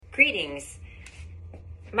Greetings.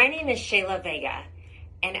 My name is Shayla Vega,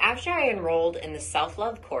 and after I enrolled in the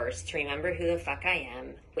self-love course to remember who the fuck I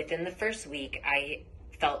am, within the first week I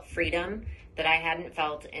felt freedom that I hadn't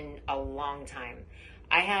felt in a long time.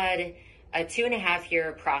 I had a 2.5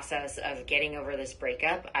 year process of getting over this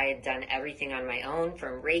breakup. I had done everything on my own,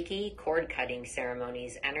 from Reiki, cord cutting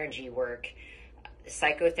ceremonies, energy work,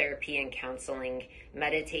 psychotherapy and counseling,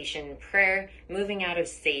 meditation, prayer, moving out of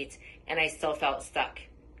state, and I still felt stuck.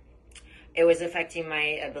 It was affecting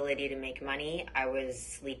my ability to make money. I was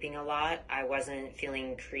sleeping a lot. I wasn't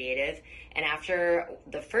feeling creative. And after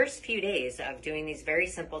the first few days of doing these very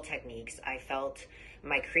simple techniques, I felt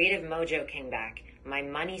my creative mojo came back. My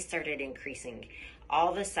money started increasing. All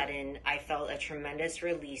of a sudden, I felt a tremendous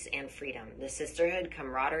release and freedom. The sisterhood,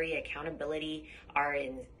 camaraderie, accountability are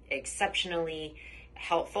exceptionally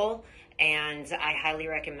helpful, and I highly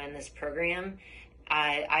recommend this program.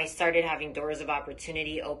 I started having doors of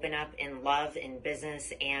opportunity open up in love, in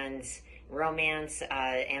business, and romance,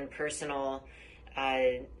 and personal,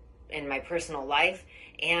 in my personal life,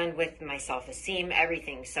 and with my self-esteem,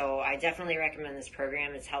 everything. So I definitely recommend this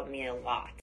program. It's helped me a lot.